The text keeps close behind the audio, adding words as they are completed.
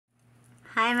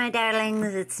Hi, my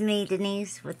darlings. It's me,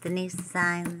 Denise, with Denise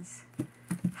Designs.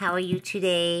 How are you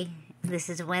today? This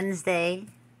is Wednesday,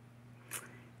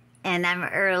 and I'm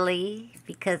early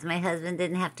because my husband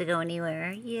didn't have to go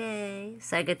anywhere. Yay!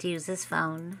 So I get to use this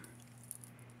phone.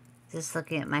 Just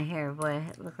looking at my hair, boy,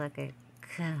 it looked like I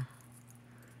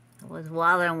was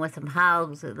wallowing with some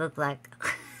hogs, it looked like.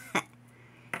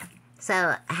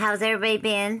 So, how's everybody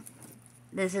been?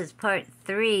 This is part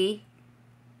 3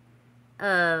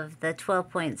 of the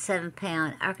 12.7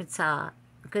 pound Arkansas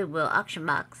Goodwill auction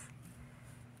box.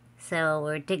 So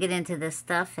we're digging into this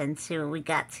stuff and see what we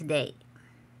got today.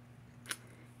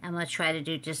 I'm going to try to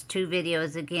do just 2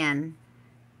 videos again.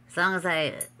 As long as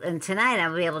and tonight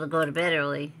I'll be able to go to bed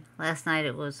early. Last night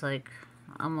it was like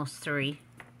almost 3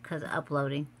 because of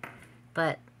uploading.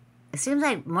 But it seems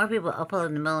like more people upload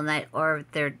in the middle of the night, or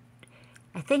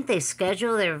I think they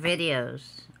schedule their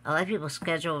videos. A lot of people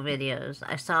schedule videos.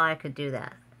 I saw I could do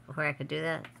that, where I could do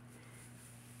that.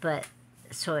 But,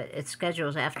 so it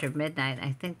schedules after midnight.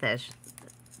 I think there's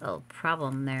a little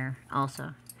problem there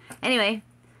also. Anyway,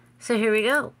 so here we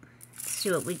go. Let's see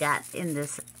what we got in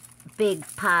this big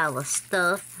pile of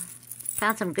stuff.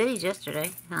 Found some goodies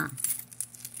yesterday, huh?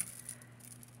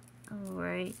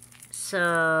 Alright,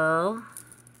 so...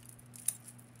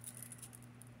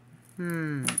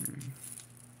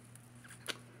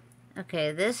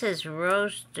 Okay, this is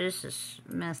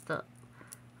messed up.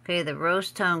 Okay, the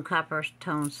rose tone, copper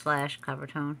tone / copper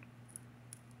tone.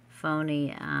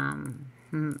 Phony,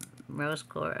 rose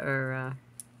quartz, or,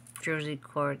 Jersey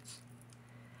quartz.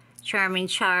 Charming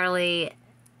Charlie.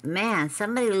 Man,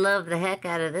 somebody loved the heck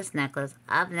out of this necklace.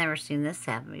 I've never seen this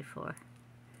happen before.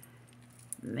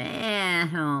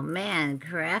 Man, oh man,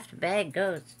 craft bag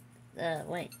goes.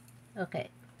 Wait, okay.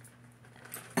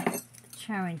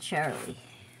 Charming Charlie.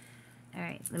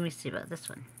 Alright, let me see about this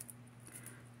one.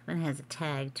 This one has a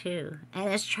tag too. And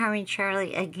it's Charming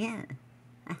Charlie again.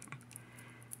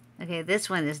 Okay, this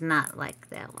one is not like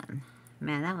that one.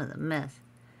 Man, that was a mess.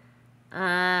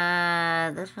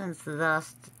 This one's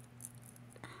lost.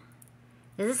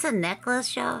 Is this a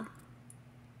necklace, y'all?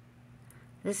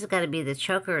 This has got to be the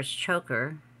choker's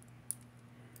choker.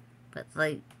 But,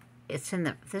 like, it's in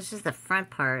the... This is the front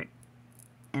part.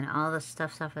 And all the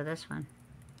stuff's off of this one.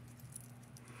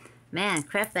 Man,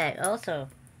 craft bag also.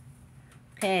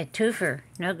 Okay, twofer.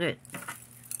 No good.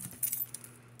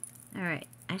 Alright,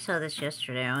 I saw this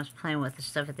yesterday. I was playing with the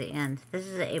stuff at the end. This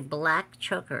is a black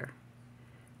choker.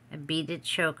 A beaded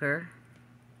choker.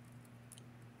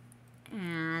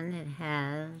 And it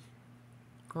has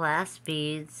glass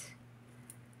beads.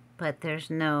 But there's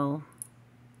no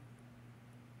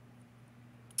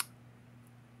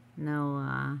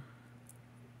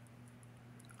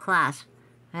clasp.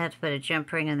 I have to put a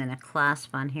jump ring and then a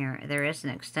clasp on here. There is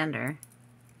an extender.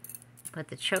 But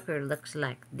the choker looks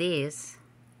like this.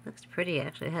 Looks pretty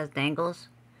actually. It has dangles.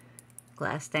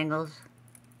 Glass dangles.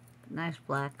 Nice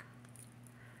black.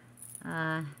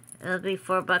 It'll be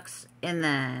 $4 in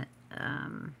the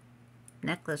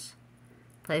necklace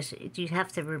place. You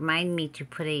have to remind me to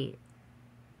put a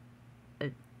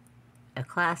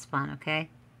clasp on, okay?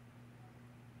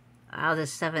 I'll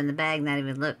just stuff it in the bag, not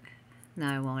even look. No,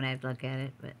 I won't. I have to look at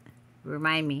it, but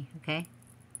remind me, okay?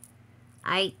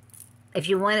 If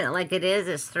you want it like it is,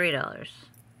 it's $3.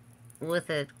 With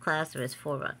a clasp, it's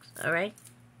 $4. All right?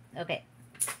 Okay.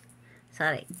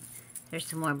 Sorry. There's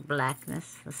some more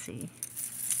blackness. Let's see.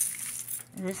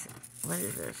 What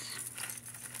is this?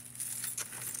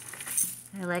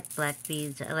 I like black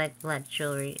beads. I like black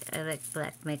jewelry. I like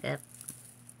black makeup.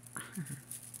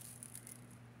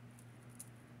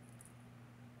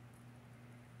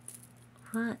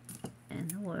 What in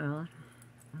the world?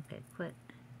 Okay, quit.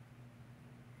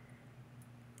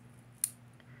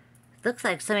 Looks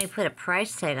like somebody put a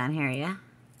price tag on here, yeah?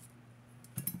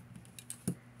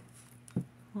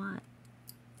 What?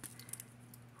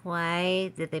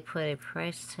 Why did they put a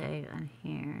price tag on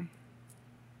here?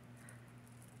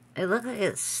 It looked like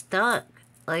it's stuck.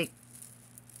 Like...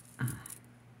 I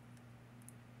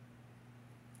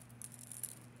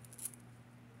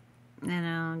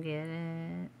don't get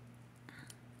it.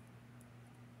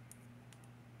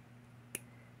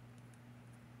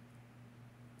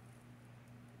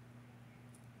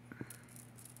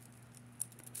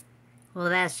 Well,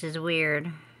 that's just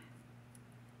weird.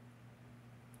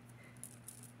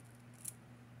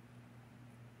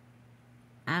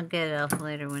 I'll get it off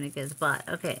later when it gets bought.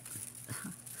 Okay.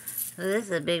 So this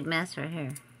is a big mess right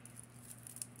here.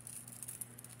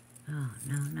 Oh,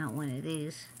 no, not one of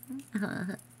these.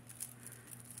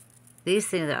 These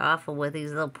things are awful with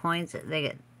these little points. They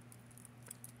get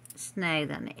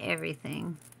snagged on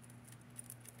everything.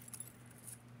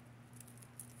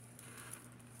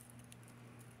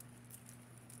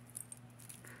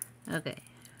 Okay.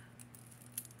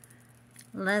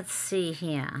 Let's see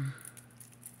here.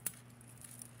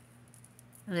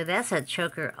 Okay, that's a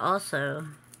choker also.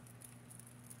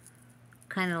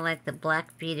 Kind of like the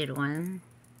black beaded one.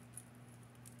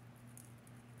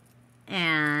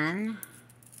 And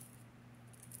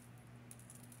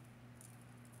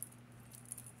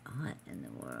what in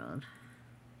the world?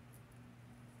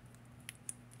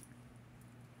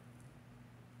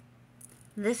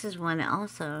 This is one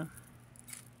also.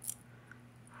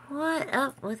 What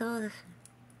up with all this?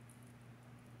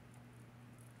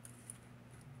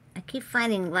 I keep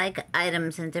finding like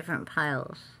items in different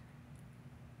piles.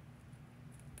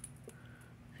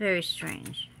 Very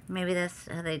strange. Maybe that's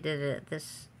how they did it at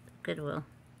this Goodwill.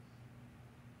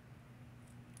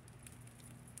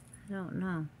 I don't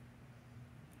know.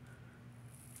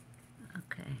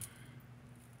 Okay.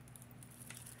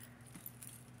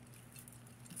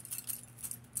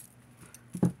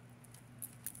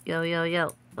 Yo, yo,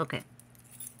 yo. Okay.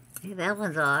 Okay, that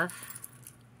one's off.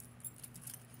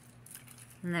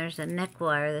 And there's a neck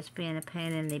wire that's being a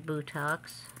pain in the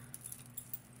buttocks.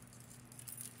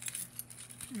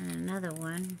 And another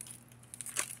one.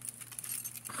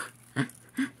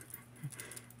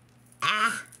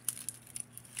 Ah!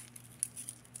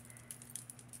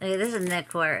 Okay, this is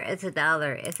neck wire. It's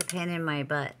 $1. It's a pain in my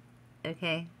butt.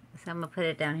 Okay? So I'm going to put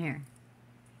it down here.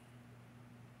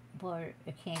 Boy,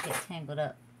 it can't get tangled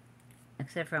up.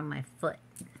 Except for on my foot.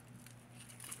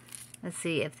 Let's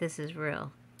see if this is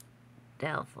real.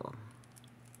 Doubtful.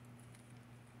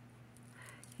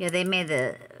 Yeah, they made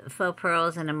the faux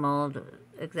pearls in a mold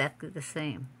exactly the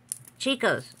same.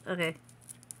 Chico's. Okay.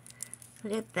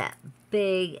 Look at that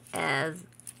big as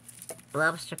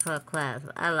lobster claw clasp.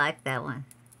 I like that one.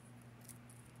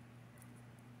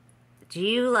 Do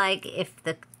you like, if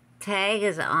the tag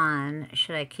is on,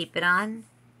 should I keep it on?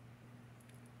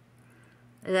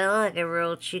 Does that look like a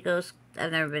real Chico's?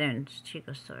 I've never been in a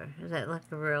Chico's store. Does that look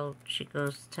like a real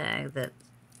Chico's tag that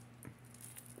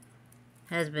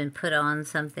has been put on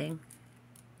something?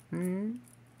 Hmm?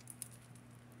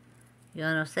 You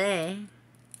wanna say?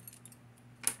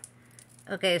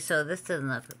 Okay, so this doesn't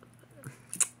look...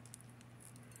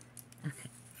 Okay.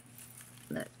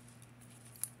 Look.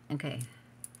 Okay.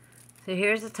 So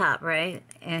here's the top, right?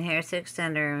 And here's the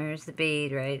extender, and here's the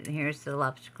bead, right? And here's the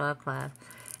lobster claw clasp.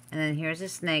 And then here's a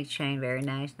snake chain, very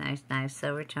nice, nice, nice,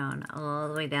 silver tone, all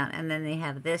the way down. And then they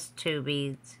have this 2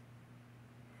 beads.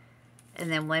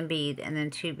 And then 1 bead, and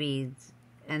then 2 beads.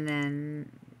 And then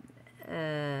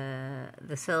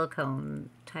the silicone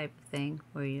type thing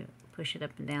where you push it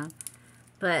up and down.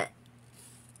 But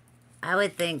I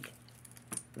would think,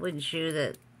 wouldn't you,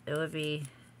 that it would be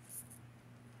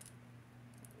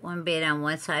 1 bead on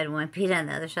one side, 1 bead on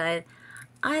the other side?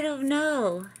 I don't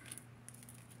know.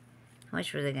 How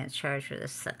much were they going to charge for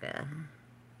this sucker?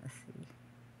 Let's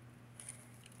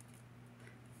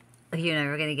see. You're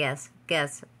never going to guess.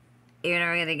 Guess. You're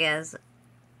never going to guess.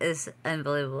 It's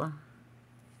unbelievable.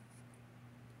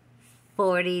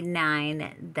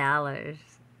 $49.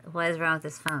 What is wrong with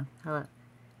this phone? Hello.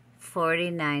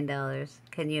 $49.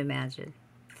 Can you imagine?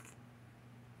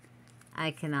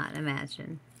 I cannot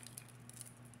imagine.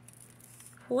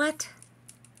 What?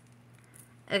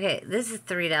 Okay, this is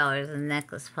 $3 in the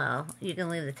necklace pile. You can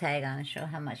leave the tag on and show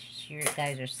how much you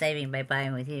guys are saving by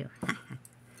buying with you.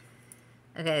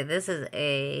 Okay, this is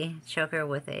a choker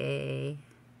with a...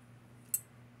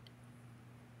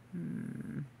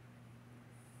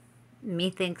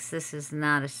 Methinks this is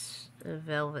not a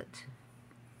velvet.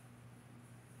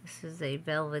 This is a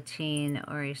velveteen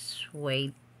or a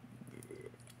suede.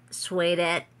 It's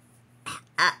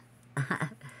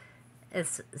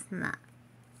not.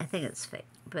 I think it's fake,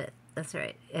 but that's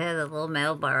right. It has a little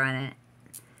metal bar on it.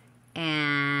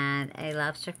 And a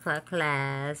lobster claw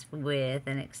clasp with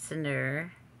an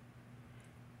extender.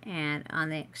 And on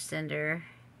the extender,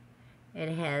 it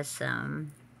has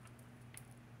some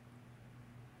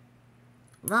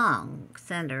long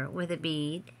extender with a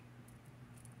bead.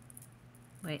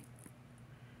 Wait.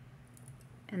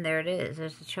 And there it is.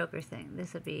 There's the choker thing.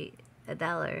 This would be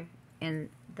 $1 in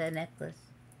the necklace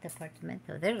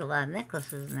departamento. There's a lot of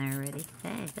necklaces in there already.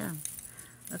 There you go.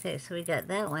 Okay, so we got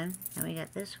that one, and we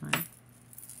got this one.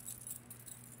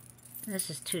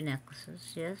 This is 2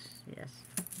 necklaces. Yes, yes.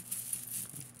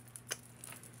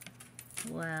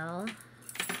 Well,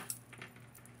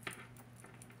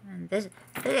 and this,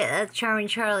 look at that Charming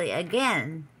Charlie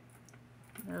again.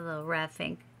 A little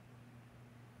wrapping.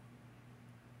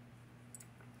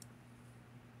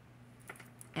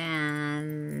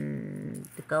 And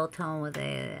the gold tone with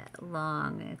a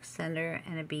long extender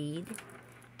and a bead.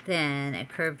 Then a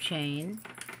curved chain.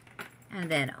 And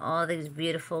then all these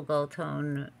beautiful gold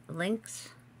tone links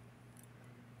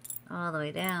all the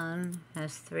way down.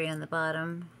 Has 3 on the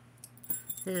bottom.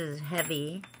 This is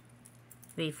heavy.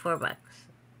 Be $4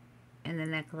 in the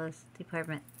necklace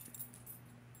department.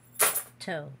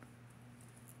 Toe.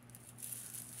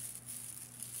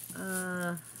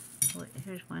 Wait,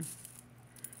 here's one.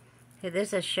 Okay,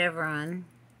 there's a chevron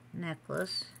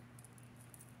necklace.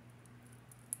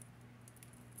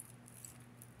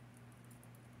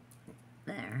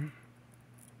 There.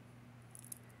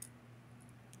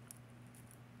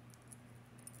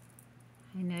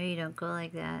 I know you don't go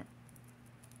like that.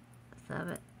 Stop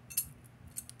it.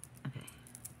 Okay.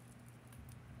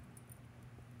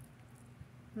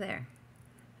 There.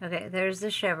 Okay, there's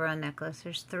the chevron necklace.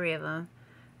 There's 3 of them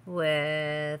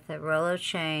with a Rolo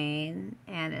chain,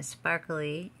 and it's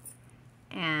sparkly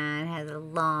and has a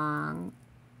long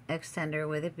extender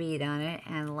with a bead on it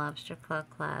and lobster claw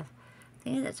clasp. I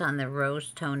think that's on the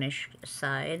rose tone-ish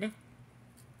side.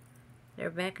 They're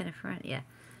back in the front, yeah.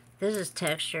 This is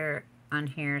texture on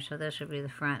here, so this would be the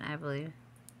front, I believe.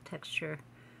 Texture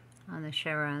on the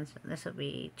chevrons. This will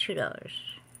be $2.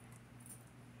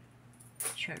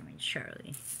 Charming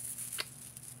Charlie.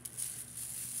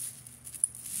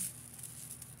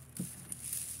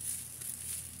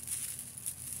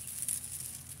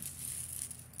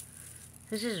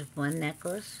 This is one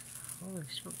necklace. Holy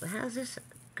smoke. How does this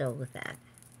go with that?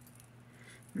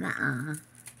 Nuh-uh.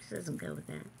 This doesn't go with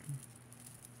that.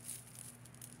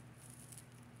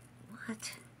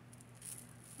 What?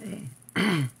 Okay.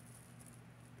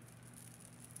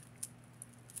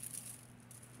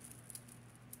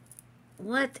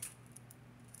 What?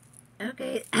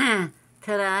 Okay.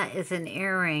 Ta-da, it's an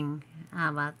earring. How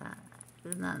about that?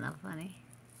 Isn't that not funny?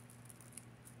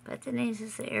 But Denise,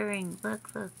 it's the earring.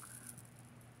 Look, look.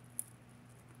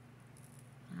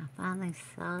 I finally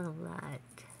saw the light.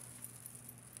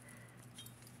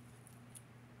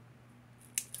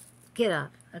 Get off.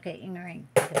 Okay, earring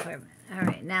department.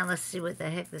 Alright, now let's see what the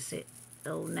heck this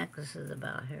old necklace is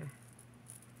about here.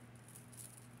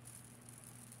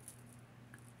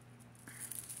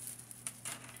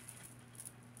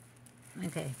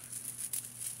 Okay.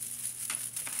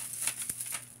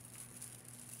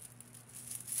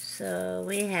 So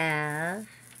we have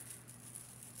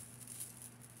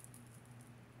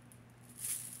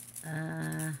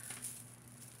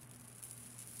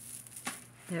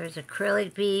there's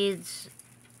acrylic beads,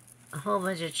 a whole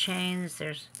bunch of chains.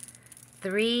 There's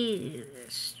 3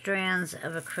 strands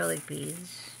of acrylic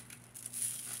beads.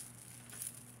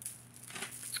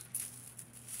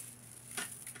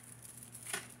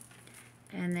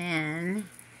 And then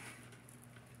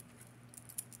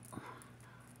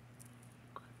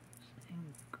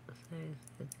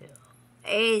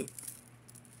 8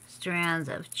 strands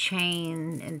of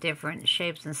chain in different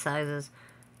shapes and sizes.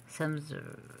 Some is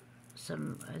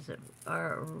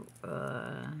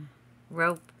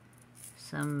rope.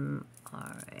 Some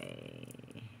are a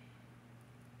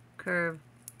curve.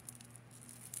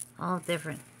 All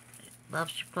different.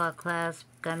 Lobster claw clasp,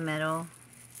 gunmetal.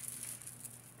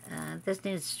 This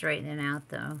needs straightening out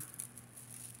though.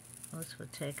 This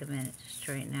would take a minute to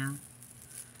straighten out.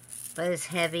 But it's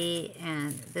heavy,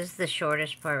 and this is the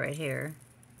shortest part right here.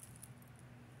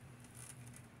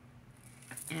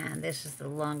 And this is the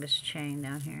longest chain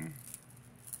down here.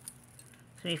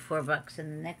 It's going to be $4 in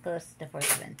the necklace,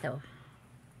 departamento.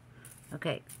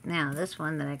 Okay, now this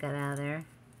one that I got out of there.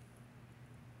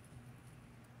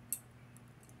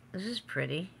 This is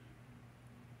pretty.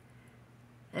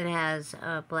 It has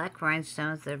black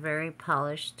rhinestones. They're very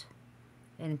polished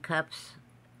in cups,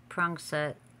 prong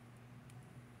set.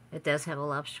 It does have a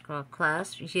lobster claw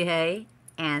clasp, yay,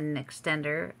 and an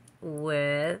extender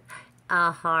with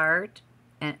a heart.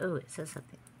 And, ooh, it says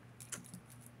something.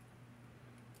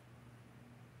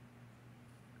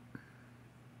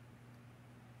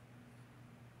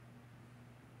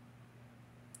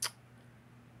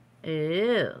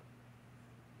 Ew.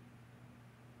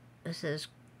 This is,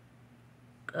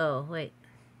 oh, wait.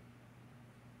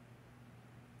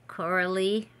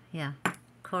 Coralie, yeah,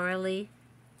 Coralie.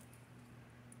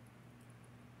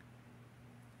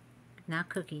 Not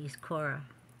cookies, Cora.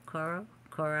 Coralie.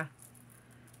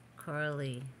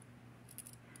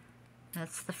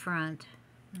 That's the front,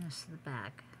 and this is the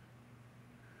back.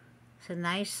 It's a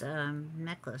nice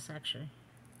necklace, actually.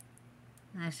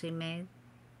 Nicely made.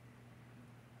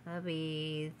 That'll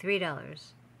be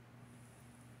 $3.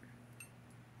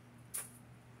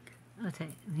 Okay,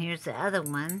 and here's the other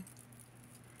one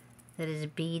that is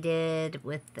beaded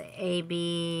with the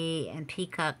AB and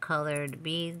peacock colored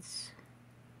beads.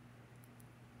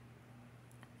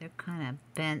 They're kind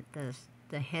of bent.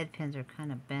 The head pins are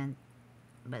kind of bent.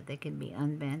 but they can be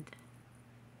unbent.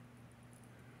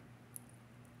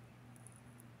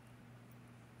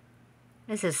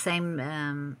 This is same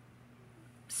as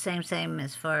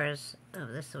far as, oh,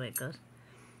 this is the way it goes.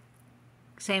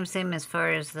 Same as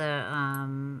far as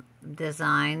the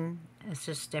design. It's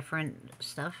just different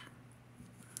stuff.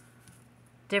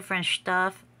 Different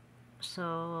stuff.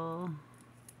 So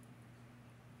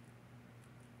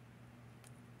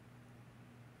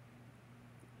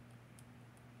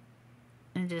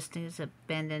it just needs a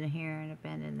bend in here and a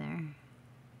bend in there.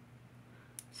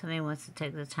 Somebody wants to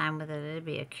take the time with it. It'd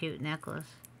be a cute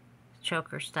necklace.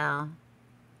 Choker style.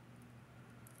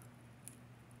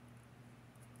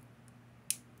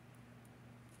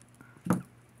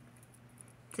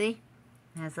 See?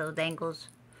 It has little dangles.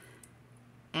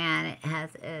 And it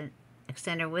has an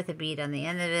extender with a bead on the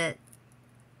end of it.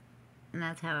 And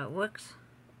that's how it works.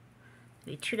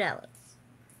 It'd be $2.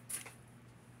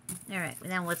 Alright,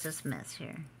 now what's this mess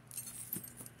here?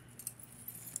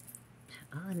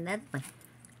 Oh, another one.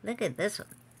 Look at this one.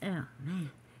 Oh, man.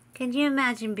 Can you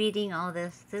imagine beading all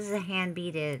this? This is a hand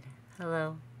beaded.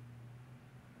 Hello.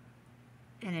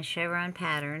 In a chevron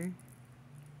pattern.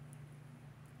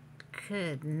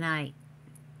 Good night.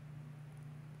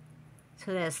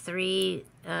 So it has 3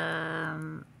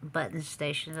 button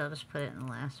stations. I'll just put it in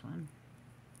the last one.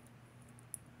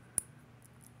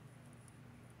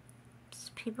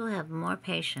 Just people have more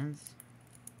patience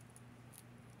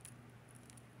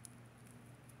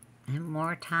and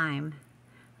more time.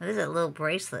 Well, this is a little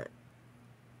bracelet.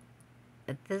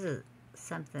 But this is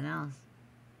something else.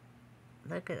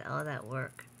 Look at all that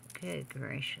work. Good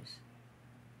gracious.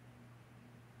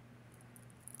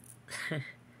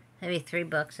 Maybe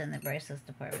 $3 in the bracelets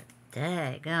department.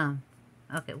 Daggum.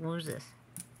 Okay, what was this?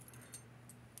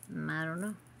 I don't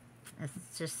know.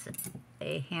 It's just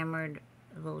a hammered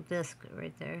little disc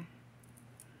right there.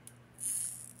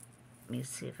 Let me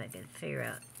see if I can figure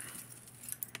out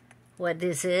what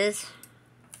this is.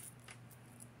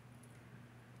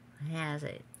 It has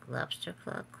a lobster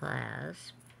claw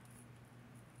clasp.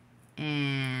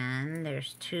 And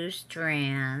there's 2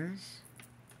 strands.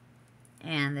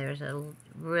 And there's a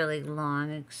really long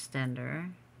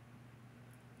extender.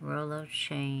 Rolo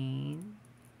chain.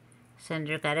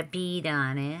 Extender got a bead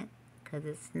on it because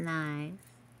it's nice.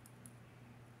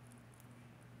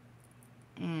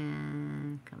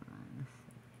 And come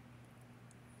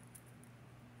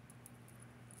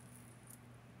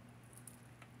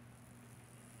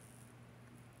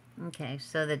on. Okay,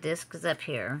 so the disc is up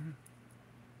here.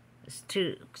 It's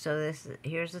 2. So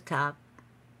here's the top.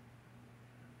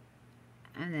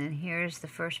 And then here's the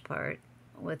first part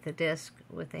with the disc,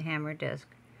 with the hammer disc.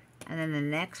 And then the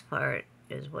next part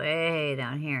is way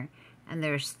down here. And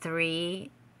there's 3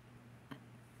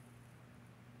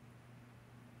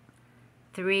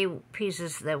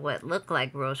 pieces that what look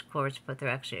like rose quartz, but they're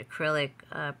actually acrylic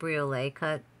briolet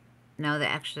cut. No, they're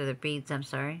actually the beads, I'm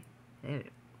sorry. They've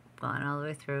gone all the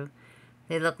way through.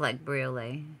 They look like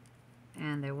briolet.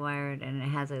 And they're wired, and it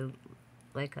has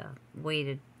like a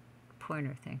weighted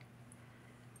pointer thing.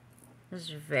 This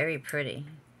is very pretty.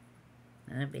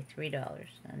 And it'll be $3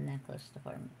 in the necklace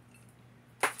department.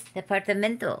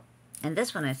 Departamento. And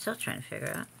this one I'm still trying to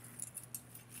figure out.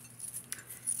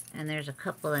 And there's a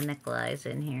couple of necklaces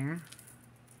in here.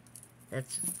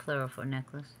 That's plural for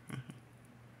necklace.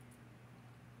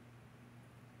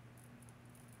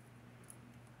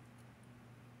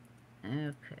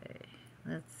 Okay.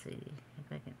 Let's see if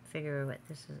I can figure out what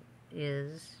this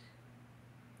is.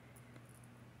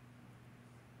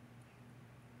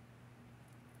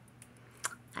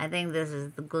 I think this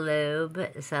is the globe,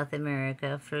 South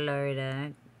America,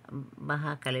 Florida,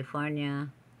 Baja California.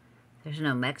 There's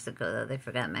no Mexico, though. They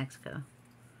forgot Mexico.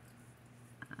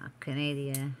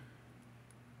 Canada,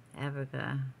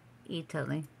 Africa,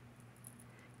 Italy.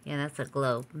 Yeah, that's a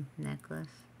globe necklace.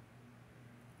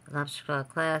 Lobster claw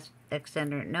clasp,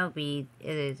 extender, no bead.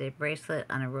 It is a bracelet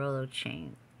on a Rolo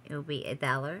chain. It will be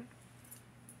 $1.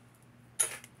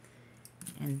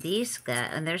 And these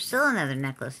got, and there's still another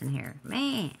necklace in here.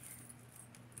 Man.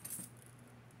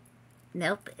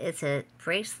 Nope, it's a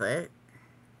bracelet.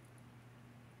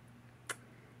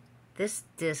 This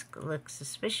disc looks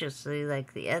suspiciously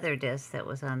like the other disc that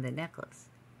was on the necklace.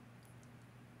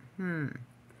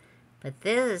 But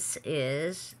this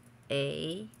is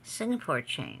a Singapore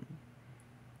chain.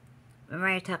 Remember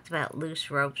I talked about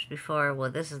loose ropes before? Well,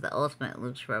 this is the ultimate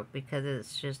loose rope because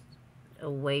it's just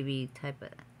a wavy type of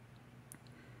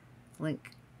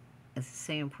link. It's a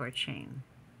Singapore chain.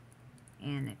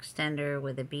 And extender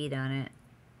with a bead on it.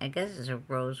 I guess it's a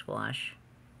rose wash.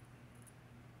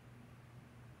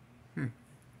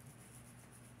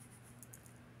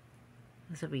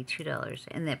 This will be $2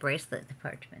 in the bracelet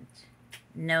department.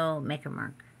 No maker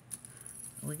mark.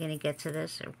 Are we gonna get to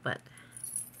this or what?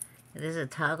 This is a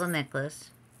toggle necklace.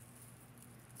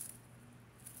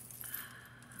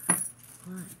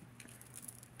 What?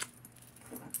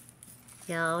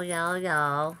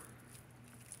 Y'all.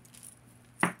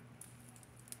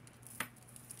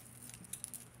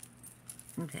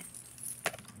 Okay.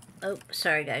 Oh,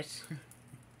 sorry guys.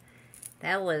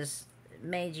 That was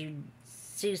made you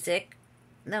seasick.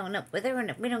 No, we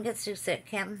don't get seasick,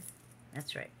 Captain.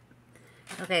 That's right.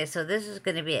 Okay, so this is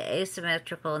going to be an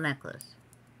asymmetrical necklace.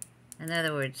 In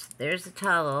other words, there's the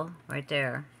toggle right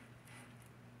there.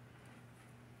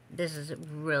 This is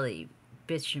really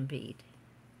bitchin' bead.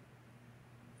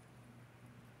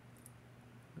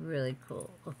 Really cool.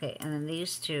 Okay, and then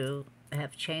these two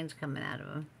have chains coming out of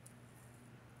them.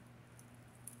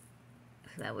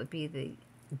 So that would be the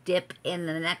dip in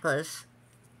the necklace,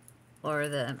 or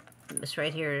it's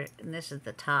right here, and this is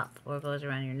the top where it goes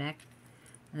around your neck.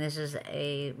 And this is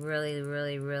a really,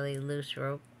 really, really loose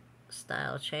rope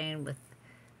style chain with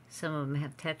some of them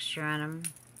have texture on them.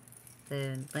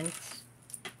 The links.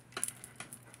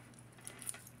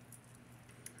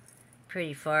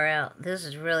 Pretty far out. This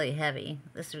is really heavy.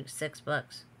 This is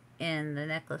 $6 in the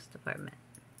necklace department.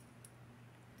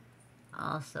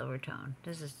 All silver tone.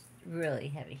 This is really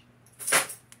heavy.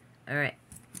 Alright.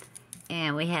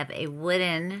 And we have a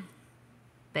wooden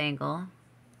bangle.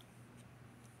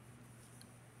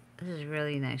 This is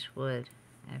really nice wood,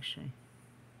 actually.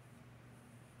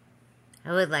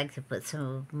 I would like to put some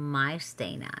of my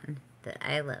stain on that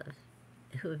I love.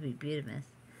 It would be beautiful.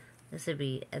 This would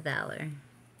be $1.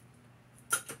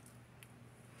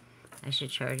 I should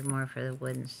charge more for the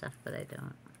wooden stuff, but I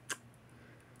don't.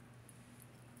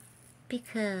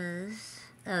 Because,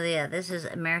 oh yeah, this is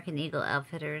American Eagle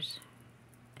Outfitters.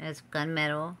 And it's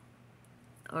gunmetal.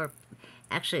 Or,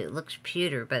 actually it looks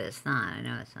pewter, but it's not. I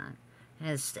know it's not. And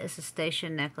it's a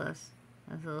station necklace.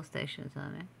 There's little stations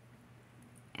on it.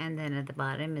 And then at the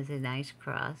bottom is a nice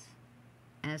cross.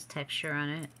 And it's texture on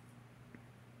it.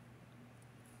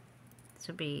 This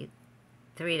would be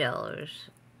 $3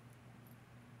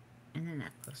 in the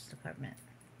necklace department.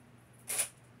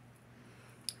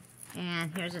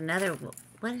 And here's another.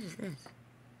 What is this?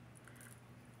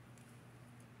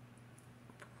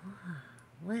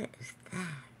 What is that?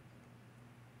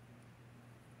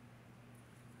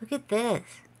 Look at this.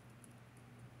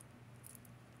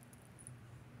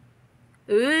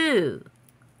 Ooh.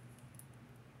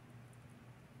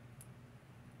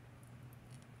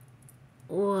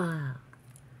 Wow.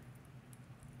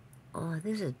 Oh,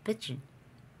 this is bitchin'.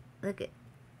 Look at.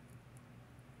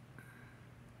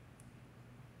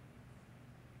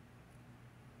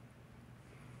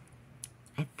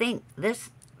 I think this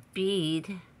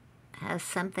bead has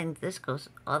something. This goes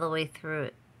all the way through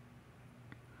it.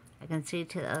 I can see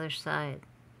to the other side.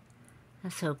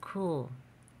 That's so cool.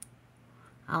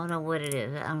 I don't know what it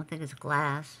is. I don't think it's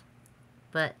glass.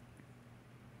 But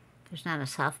there's not a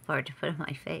soft part to put in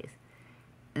my face.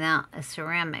 Now, a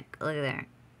ceramic. Look at there.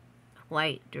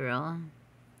 White drill.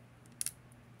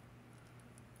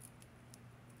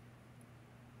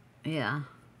 Yeah.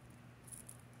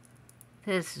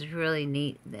 This is really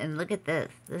neat. And look at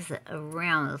this. This is a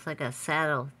round. It's like a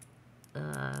saddle.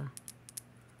 Man,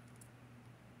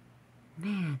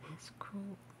 that's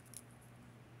cool.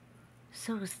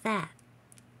 So is that.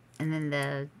 And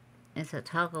then it's a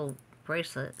toggle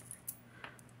bracelet.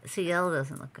 See, yellow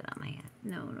doesn't look good on my hand.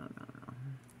 No.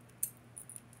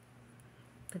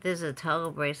 But this is a toggle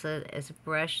bracelet. It's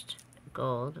brushed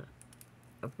gold.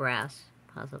 Or brass,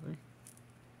 possibly.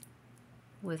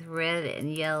 With red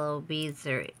and yellow beads.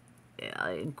 They're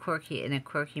in a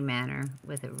quirky manner.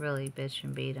 With a really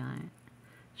bitchin' bead on it.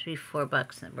 It should be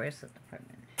 $4 in the bracelet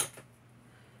department.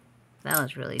 That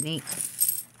was really neat.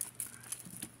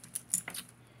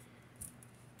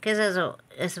 Because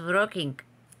it's working.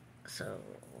 So,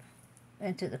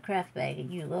 into the craft bag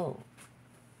and you go.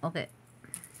 Okay.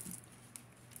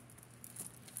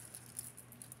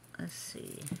 Let's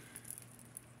see.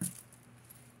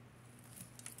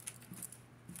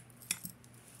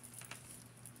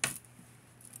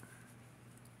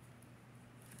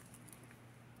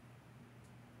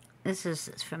 This is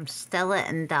from Stella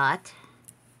and Dot.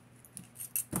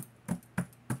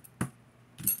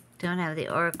 Don't have the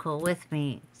oracle with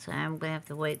me, so I'm going to have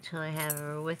to wait till I have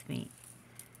her with me.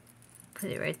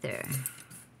 Put it right there.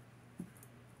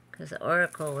 Because the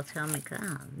oracle will tell me,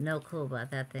 oh, no clue about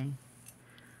that thing.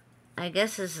 I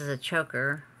guess this is a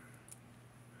choker.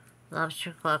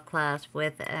 Lobster claw clasp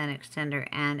with an extender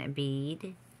and a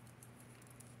bead.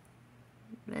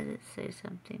 Let it say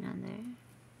something on there.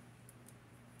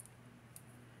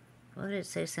 What did it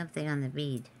say? Something on the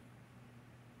bead.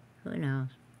 Who knows?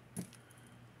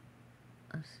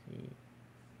 Let's see.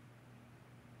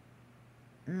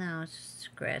 No, it's just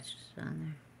scratches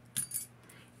on there.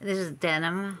 This is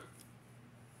denim.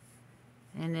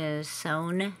 And it is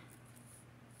sewn.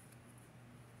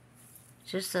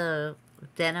 Just a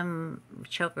denim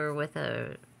choker with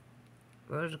a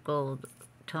rose gold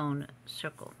tone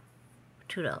circle.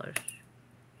 $2.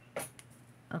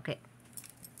 Okay.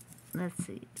 Let's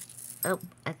see. Oh,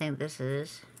 I think this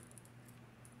is...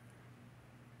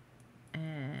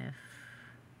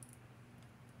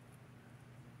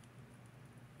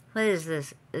 what is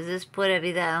this? Is this Pura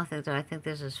Vida? I don't think so. I think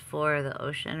this is for the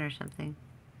ocean or something.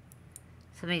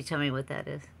 Somebody tell me what that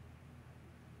is.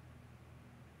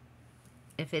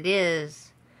 If it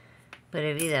is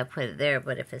Pura Vida, put it there.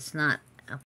 But if it's not,